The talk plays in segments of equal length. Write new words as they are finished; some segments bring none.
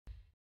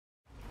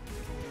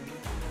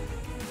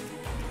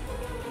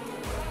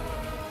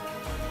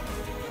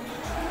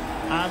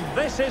And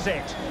this is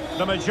it.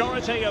 The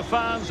majority of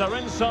fans are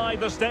inside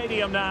the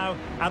stadium now,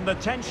 and the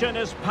tension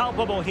is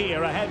palpable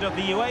here ahead of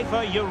the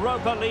UEFA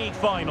Europa League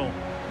final.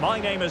 My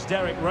name is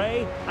Derek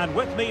Ray, and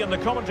with me in the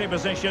commentary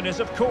position is,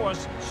 of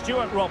course,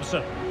 Stuart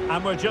Robson.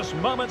 And we're just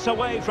moments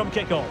away from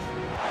kickoff.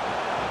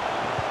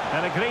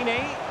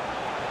 Pellegrini.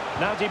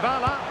 Now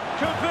Dybala.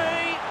 Could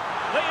be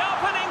the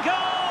opening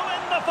goal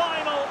in the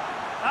final.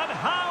 And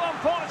how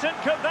important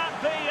could that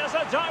be as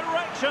a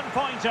direction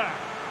pointer?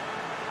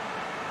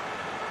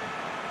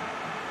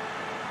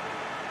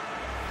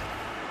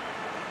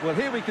 Well,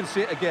 here we can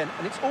see it again,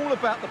 and it's all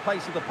about the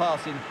pace of the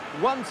passing.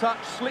 One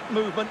touch, slick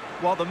movement,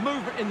 while the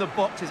movement in the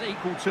box is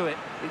equal to it.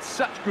 It's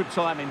such good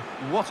timing.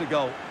 What a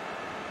goal.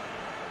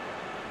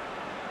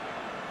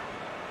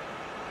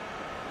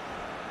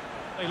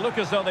 They look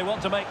as though they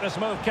want to make this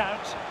move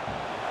count.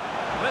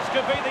 This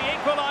could be the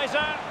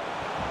equaliser.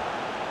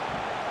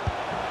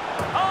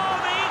 Oh,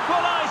 the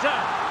equaliser!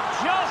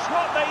 Just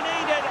what they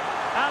needed,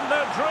 and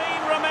their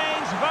dream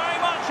remains very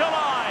much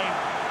alive.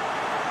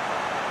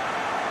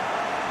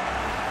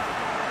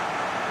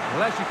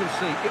 Well, as you can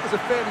see, it was a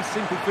fairly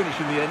simple finish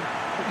in the end,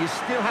 but you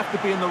still have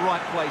to be in the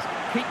right place,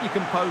 keep your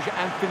composure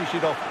and finish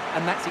it off,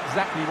 and that's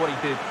exactly what he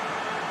did.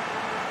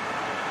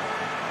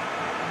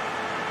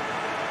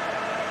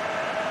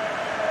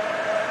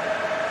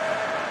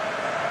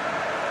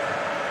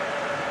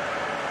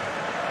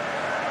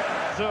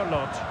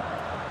 Zurlot.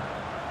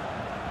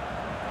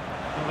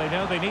 Well, they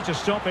know they need to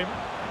stop him.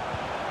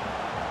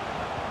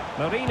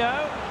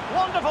 Marino,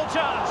 wonderful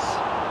chance.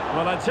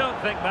 Well, I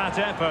don't think that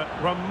effort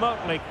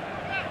remotely...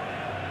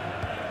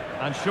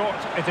 And short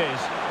it is.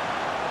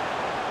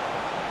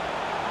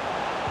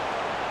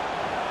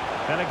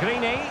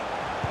 Pellegrini.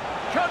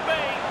 Could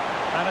be.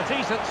 And a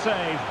decent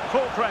save.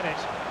 Full credit.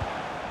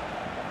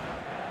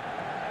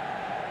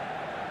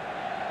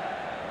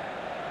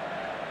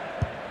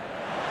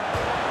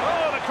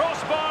 Oh, the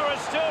crossbar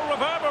is still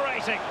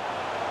reverberating.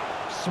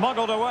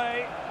 Smuggled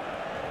away.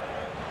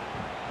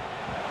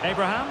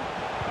 Abraham.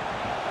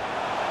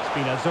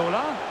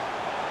 Spinazzola.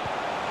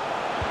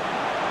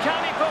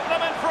 Can he put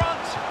them in front?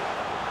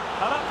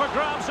 And up for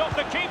grabs off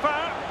the keeper.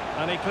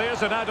 And he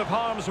clears it out of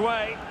harm's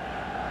way.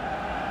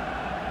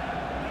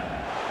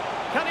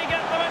 Can he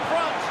get them in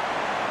front?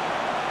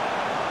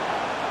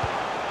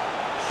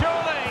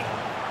 Surely.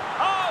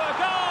 Oh, a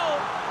goal!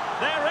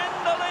 They're in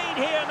the lead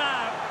here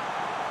now.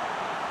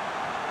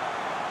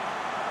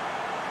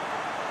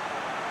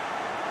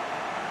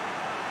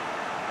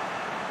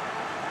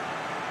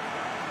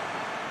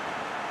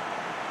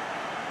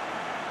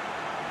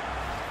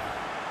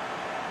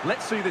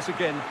 Let's see this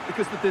again,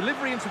 because the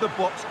delivery into the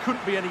box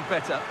couldn't be any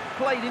better.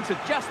 Played into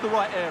just the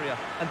right area,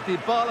 and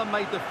Dybala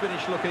made the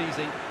finish look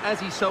easy, as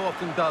he so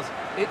often does.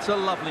 It's a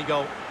lovely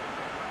goal.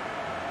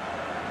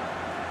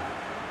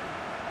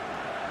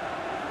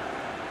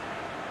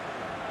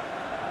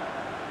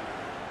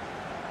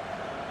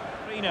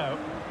 Reno.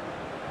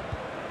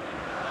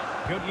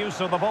 Good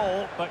use of the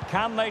ball, but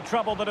can they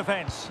trouble the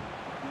defence?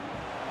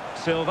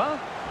 Silva.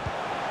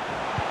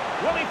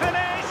 Will he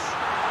finish?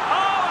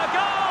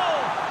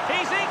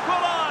 He's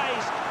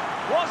equalised!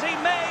 Was he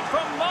made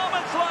from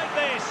moments like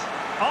this?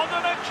 On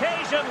an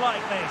occasion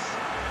like this?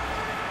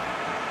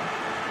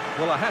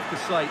 Well, I have to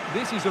say,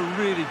 this is a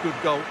really good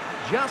goal.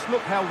 Just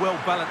look how well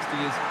balanced he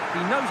is.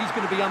 He knows he's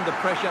going to be under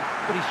pressure,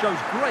 but he shows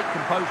great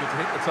composure to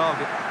hit the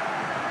target.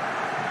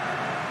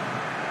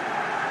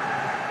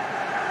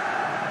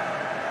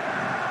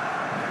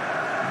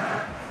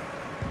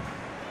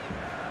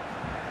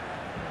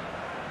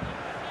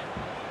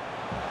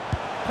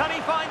 Can he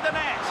find the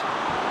net?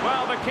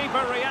 Well, the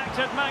keeper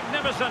reacted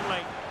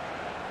magnificently.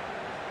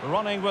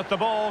 Running with the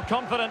ball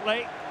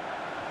confidently.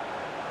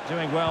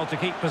 Doing well to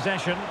keep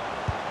possession.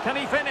 Can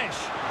he finish?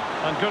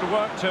 And good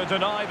work to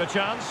deny the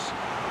chance.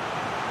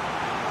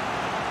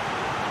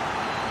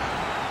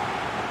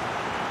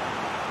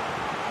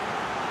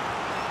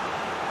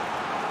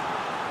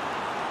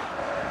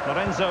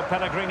 Lorenzo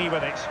Pellegrini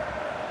with it.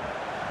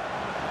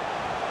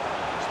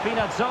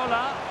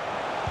 Spinazzola.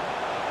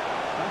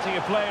 Plenty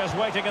of players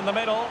waiting in the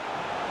middle.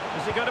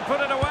 Is he going to put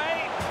it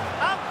away?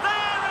 And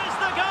there is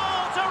the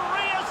goal to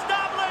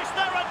re-establish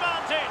their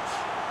advantage.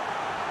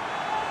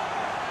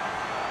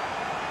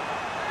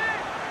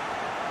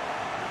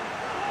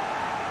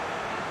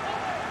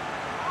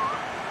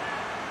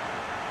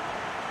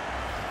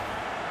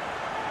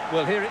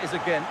 Well, here it is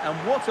again, and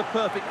what a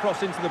perfect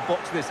cross into the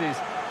box this is.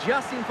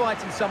 Just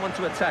inviting someone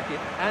to attack it,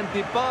 and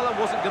Dybala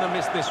wasn't going to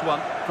miss this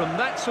one. From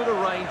that sort of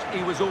range,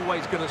 he was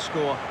always going to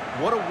score.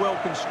 What a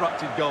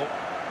well-constructed goal.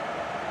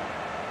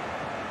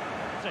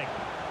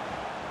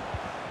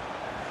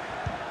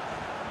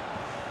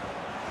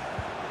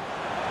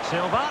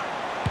 Silva.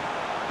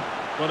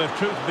 Well, if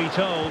truth be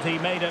told, he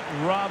made it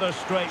rather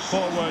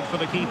straightforward for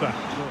the keeper.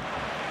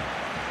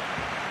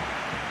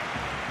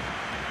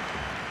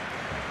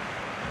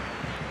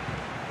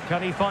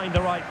 Can he find the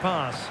right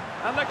pass?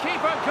 And the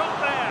keeper got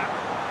there.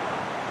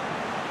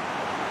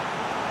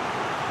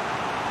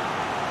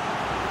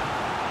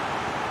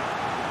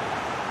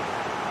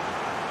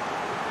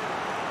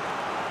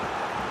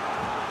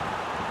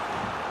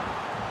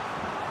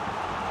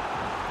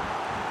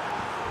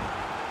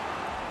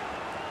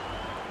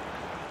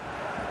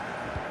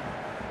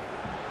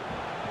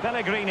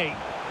 Pellegrini.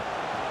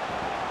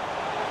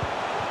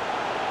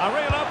 A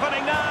real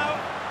opening now.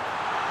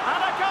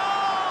 And a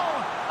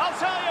goal! I'll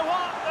tell you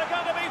what, they're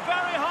going to be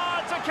very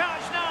hard to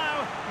catch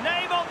now.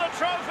 Name on the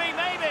trophy,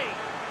 maybe.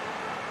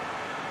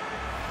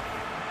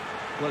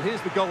 Well,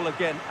 here's the goal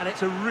again, and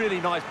it's a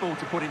really nice ball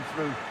to put him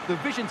through. The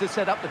vision to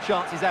set up the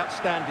chance is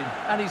outstanding,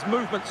 and his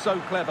movement's so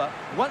clever.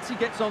 Once he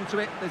gets onto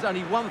it, there's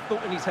only one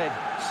thought in his head.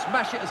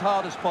 Smash it as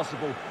hard as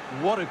possible.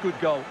 What a good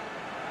goal.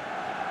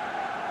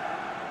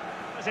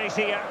 He's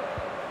here.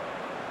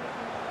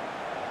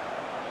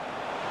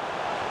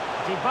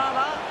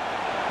 Dybala.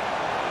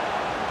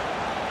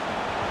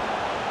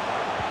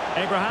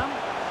 Abraham.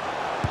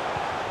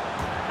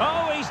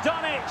 Oh, he's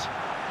done it!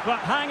 But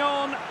hang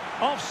on.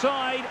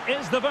 Offside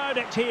is the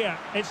verdict here.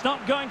 It's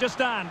not going to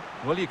stand.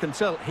 Well, you can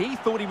tell he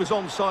thought he was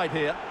onside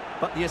here,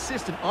 but the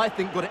assistant, I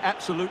think, got it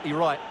absolutely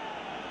right.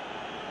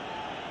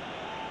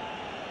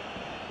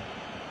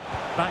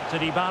 Back to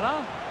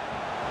Dybala.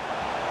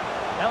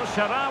 El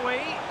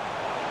Shaarawy.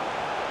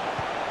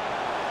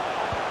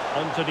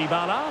 On to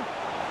Dybala.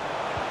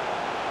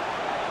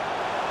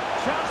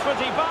 Chance for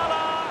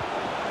Dybala.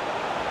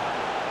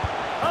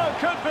 Oh,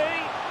 could be.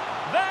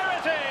 There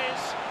it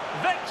is.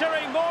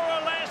 Victory more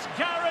or less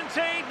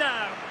guaranteed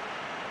now.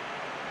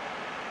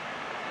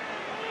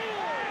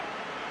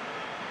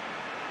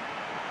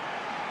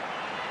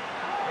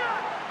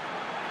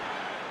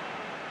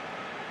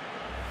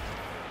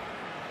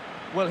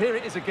 Well, here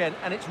it is again,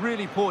 and it's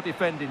really poor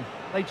defending.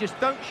 They just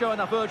don't show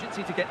enough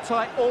urgency to get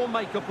tight or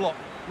make a block,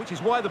 which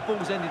is why the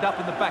ball's ended up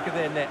in the back of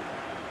their net.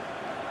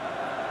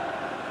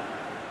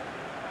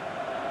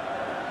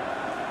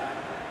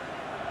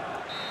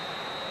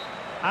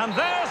 And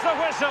there's the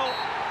whistle.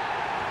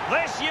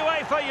 This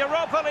UEFA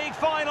Europa League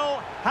final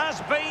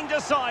has been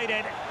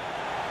decided.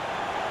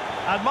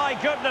 And my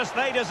goodness,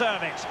 they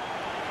deserve it.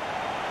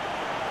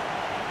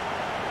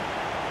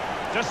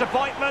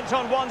 Disappointment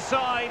on one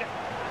side,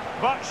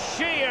 but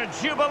sheer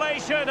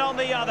jubilation on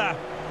the other.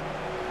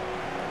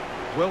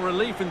 Well,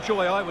 relief and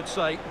joy, I would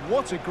say.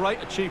 What a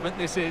great achievement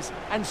this is,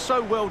 and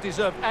so well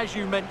deserved, as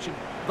you mentioned.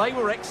 They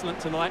were excellent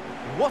tonight.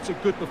 What a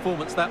good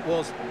performance that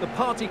was. The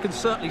party can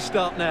certainly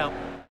start now.